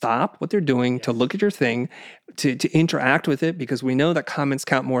people to stop what they're doing, to look at your thing, to interact with it, because we know that comments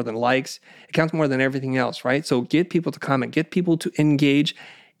count more than likes. It counts more than everything else, right? So get people to comment, get people to engage.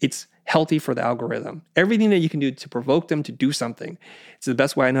 It's healthy for the algorithm. Everything that you can do to provoke them to do something. It's the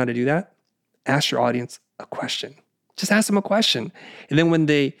best way I know how to do that. Ask your audience a question. Just ask them a question. And then when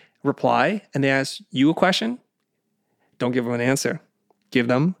they reply and they ask you a question, Don't give them an answer. Give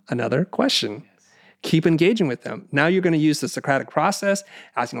them another question. Keep engaging with them. Now you're going to use the Socratic process,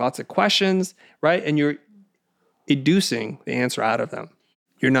 asking lots of questions, right? And you're educing the answer out of them.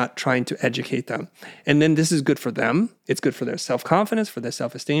 You're not trying to educate them. And then this is good for them. It's good for their self-confidence, for their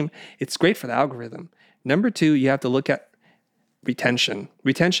self-esteem. It's great for the algorithm. Number 2, you have to look at retention.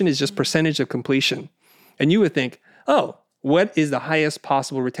 Retention is just percentage of completion. And you would think, oh, what is the highest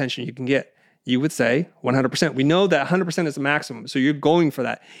possible retention you can get? You would say 100%. We know that 100% is the maximum, so you're going for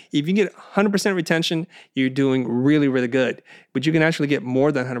that. If you get 100% retention, you're doing really, really good. But you can actually get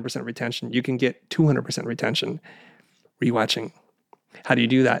more than 100% retention. You can get 200% retention. Rewatching. How do you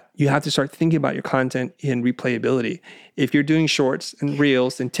do that? You have to start thinking about your content in replayability. If you're doing shorts and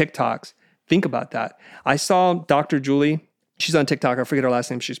reels and TikToks, think about that. I saw Dr. Julie. She's on TikTok. I forget her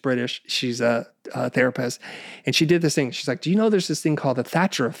last name. She's British. She's a therapist. And she did this thing. She's like, do you know there's this thing called the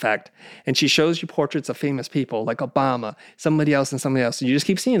Thatcher effect? And she shows you portraits of famous people like Obama, somebody else, and somebody else. And you just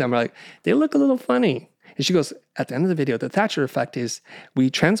keep seeing them. Like, they look a little funny. And she goes, at the end of the video, the Thatcher effect is we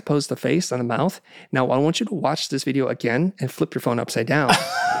transpose the face and the mouth. Now, I want you to watch this video again and flip your phone upside down.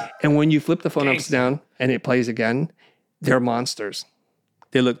 And when you flip the phone upside down and it plays again, they're monsters.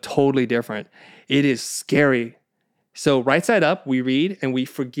 They look totally different. It is scary. So right side up, we read and we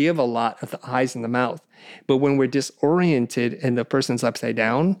forgive a lot of the eyes and the mouth. But when we're disoriented and the person's upside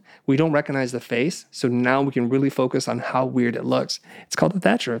down, we don't recognize the face. So now we can really focus on how weird it looks. It's called the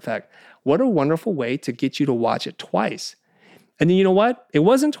Thatcher effect. What a wonderful way to get you to watch it twice. And then you know what? It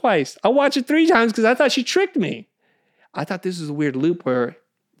wasn't twice. I watched it 3 times because I thought she tricked me. I thought this was a weird loop where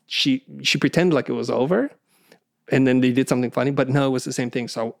she pretended like it was over and then they did something funny. But no, it was the same thing.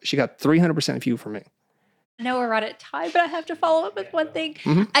 So she got 300% view from me. I know we're out of time, but I have to follow up with one thing.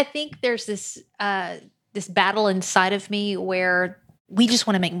 Mm-hmm. I think there's this battle inside of me where we just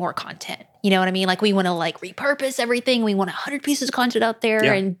want to make more content. You know what I mean? Like we want to repurpose everything. We want 100 pieces of content out there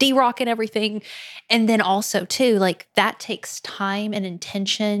and de-rock and everything. And then also too, that takes time and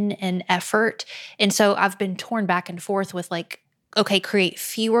intention and effort. And so I've been torn back and forth with okay, create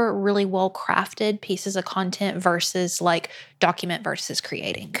fewer really well-crafted pieces of content versus document versus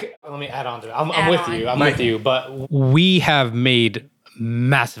creating. Let me add on to it. I'm with you. But we have made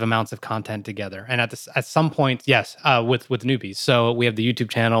massive amounts of content together. And at some point, yes, with newbies. So we have the YouTube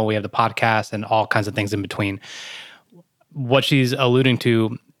channel, we have the podcast, and all kinds of things in between. What she's alluding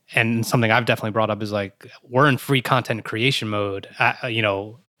to, and something I've definitely brought up, is we're in free content creation mode.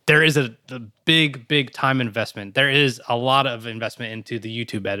 There is a big time investment. There is a lot of investment into the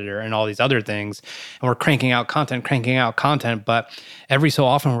YouTube editor and all these other things. And we're cranking out content. But every so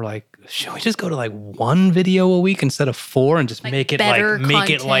often we're like, should we just go to 1 video a week instead of 4 and just make it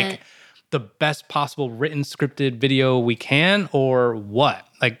the best possible written scripted video we can, or what?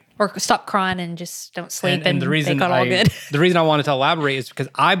 Or stop crying and just don't sleep and the reason make it all good. The reason I wanted to elaborate is because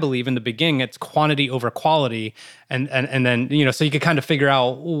I believe in the beginning it's quantity over quality, and then so you could kind of figure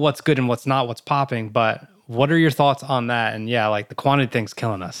out what's good and what's not, what's popping. But what are your thoughts on that? And the quantity thing's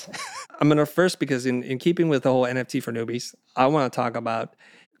killing us. I'm gonna first, because in keeping with the whole NFT for newbies, I want to talk about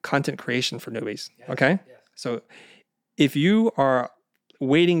content creation for newbies. Yes, okay, yes. So if you are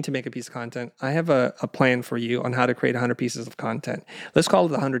waiting to make a piece of content, I have a plan for you on how to create 100 pieces of content. Let's call it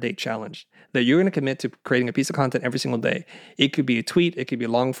the 100-day challenge, that you're going to commit to creating a piece of content every single day. It could be a tweet, it could be a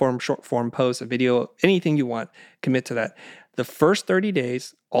long form, short form post, a video, anything you want, commit to that. The first 30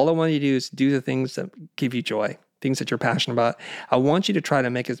 days, all I want you to do is do the things that give you joy, things that you're passionate about. I want you to try to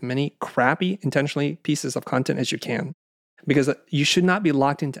make as many crappy, intentionally pieces of content as you can, because you should not be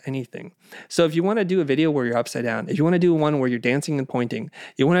locked into anything. So if you want to do a video where you're upside down, if you want to do one where you're dancing and pointing,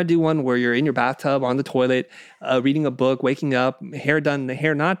 you want to do one where you're in your bathtub, on the toilet, reading a book, waking up, hair done,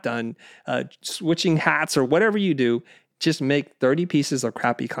 hair not done, switching hats, or whatever you do, just make 30 pieces of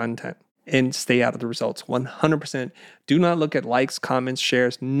crappy content and stay out of the results. 100%. Do not look at likes, comments,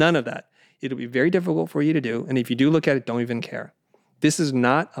 shares, none of that. It'll be very difficult for you to do. And if you do look at it, don't even care. This is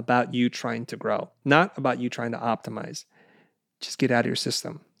not about you trying to grow, not about you trying to optimize. Just get out of your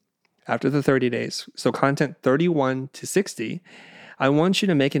system after the 30 days. So content 31 to 60, I want you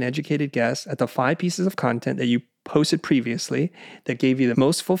to make an educated guess at the 5 pieces of content that you posted previously that gave you the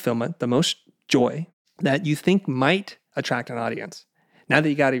most fulfillment, the most joy, that you think might attract an audience. Now that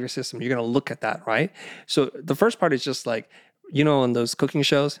you got out of your system, you're going to look at that, right? So the first part is just on those cooking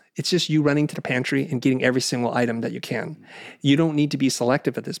shows, it's just you running to the pantry and getting every single item that you can. You don't need to be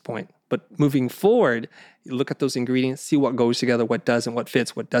selective at this point. But moving forward, you look at those ingredients, see what goes together, what doesn't, what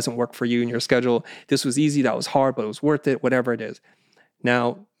fits, what doesn't work for you and your schedule. This was easy, that was hard, but it was worth it, whatever it is.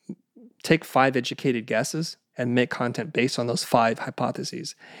 Now, take 5 educated guesses and make content based on those 5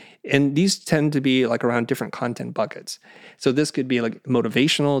 hypotheses. And these tend to be like around different content buckets. So this could be like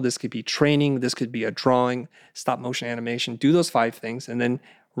motivational, this could be training, this could be a drawing, stop motion animation. Do those 5 things and then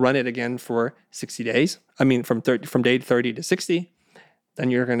run it again for 60 days. I mean, from day 30 to 60, then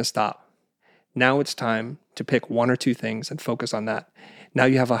you're going to stop. Now it's time to pick 1 or 2 things and focus on that. Now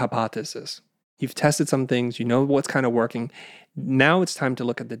you have a hypothesis. You've tested some things, you know what's kind of working. Now it's time to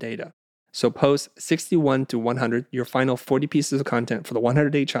look at the data. So post 61 to 100, your final 40 pieces of content for the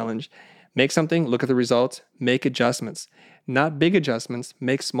 100-day challenge. Make something, look at the results, make adjustments. Not big adjustments,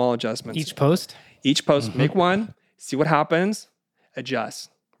 make small adjustments. Each post, make one, see what happens, adjust.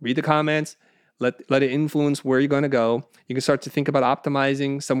 Read the comments, let it influence where you're going to go. You can start to think about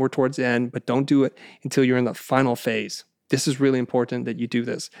optimizing somewhere towards the end, but don't do it until you're in the final phase. This is really important that you do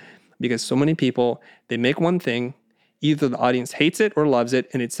this because so many people, they make one thing, either the audience hates it or loves it,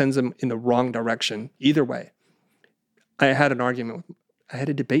 and it sends them in the wrong direction. Either way. I had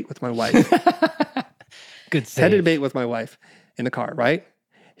a debate with my wife. Good save. I had a debate with my wife in the car, right?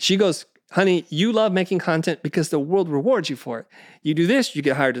 She goes, honey, you love making content because the world rewards you for it. You do this, you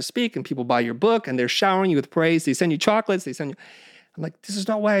get hired to speak, and people buy your book, and they're showering you with praise. They send you chocolates. I'm like, this is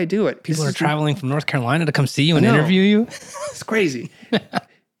not why I do it. People are traveling from North Carolina to come see you and interview you. It's crazy.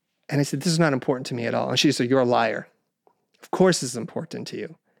 And I said, this is not important to me at all. And she said, you're a liar. Of course it's important to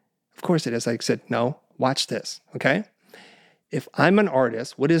you. Of course it is. I said, no, watch this, okay? If I'm an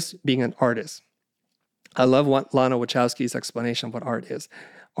artist, what is being an artist? I love Lana Wachowski's explanation of what art is.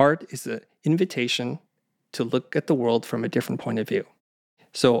 Art is an invitation to look at the world from a different point of view.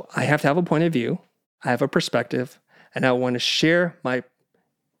 So I have to have a point of view, I have a perspective, and I want to share my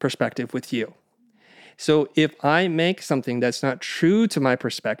perspective with you. So if I make something that's not true to my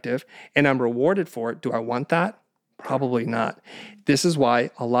perspective and I'm rewarded for it, do I want that? Probably not. This is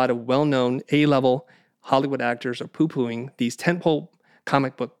why a lot of well-known A-level Hollywood actors are poo-pooing these tentpole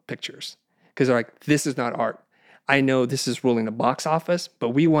comic book pictures because they're like, this is not art. I know this is ruling the box office, but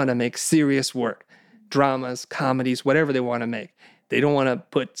we want to make serious work, dramas, comedies, whatever they want to make. They don't want to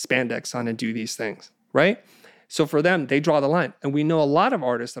put spandex on and do these things, right? So for them, they draw the line. And we know a lot of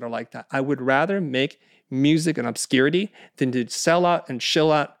artists that are like that. I would rather make music and obscurity than to sell out and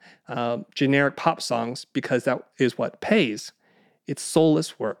shill out generic pop songs because that is what pays. It's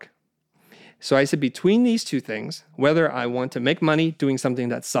soulless work. So I said between these 2 things, whether I want to make money doing something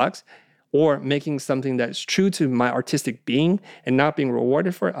that sucks or making something that is true to my artistic being and not being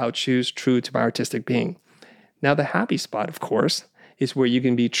rewarded for it, I'll choose true to my artistic being. Now the happy spot, of course, is where you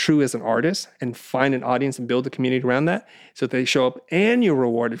can be true as an artist and find an audience and build a community around that so that they show up and you're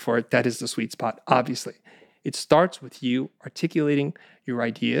rewarded for it. That is the sweet spot, obviously. It starts with you articulating your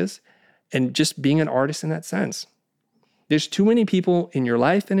ideas and just being an artist in that sense. There's too many people in your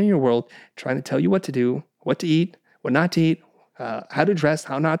life and in your world trying to tell you what to do, what to eat, what not to eat, how to dress,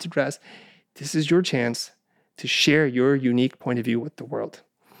 how not to dress. This is your chance to share your unique point of view with the world.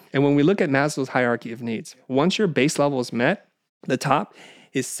 And when we look at Maslow's hierarchy of needs, once your base level is met, the top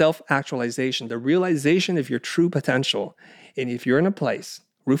is self-actualization, the realization of your true potential. And if you're in a place,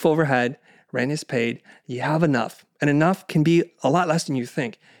 roof overhead, rent is paid, you have enough. And enough can be a lot less than you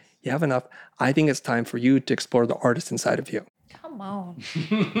think. You have enough. I think it's time for you to explore the artist inside of you. Come on.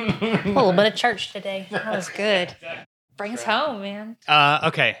 A little bit of church today. That was good. Bring us home, man.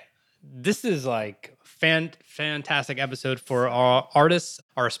 Okay. This is like fantastic episode for our artists,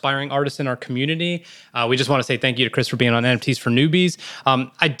 our aspiring artists in our community. We just want to say thank you to Chris for being on NFTs for Newbies.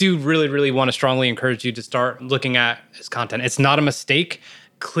 I do really want to strongly encourage you to start looking at his content. It's not a mistake.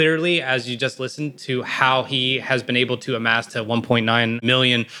 Clearly, as you just listened to how he has been able to amass to 1.9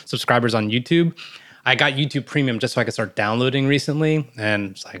 million subscribers on YouTube. I got YouTube Premium just so I could start downloading recently.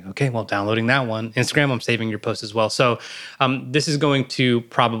 And it's like, okay, well, downloading that one. Instagram, I'm saving your posts as well. So this is going to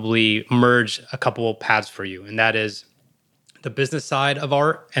probably merge a couple of paths for you. And that is the business side of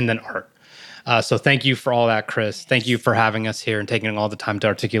art and then art. So thank you for all that, Chris. Thank you for having us here and taking all the time to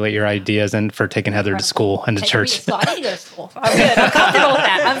articulate your ideas and for taking Heather to school and to church. I need to go to school. I'm good. I'm comfortable with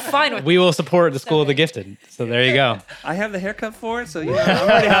that. I'm fine with it. We will support the School of the Gifted. So there you go. I have the haircut for it, so I'm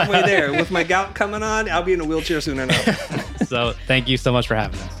already halfway there. With my gout coming on, I'll be in a wheelchair soon enough. So thank you so much for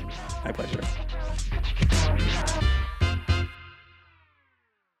having us. My pleasure.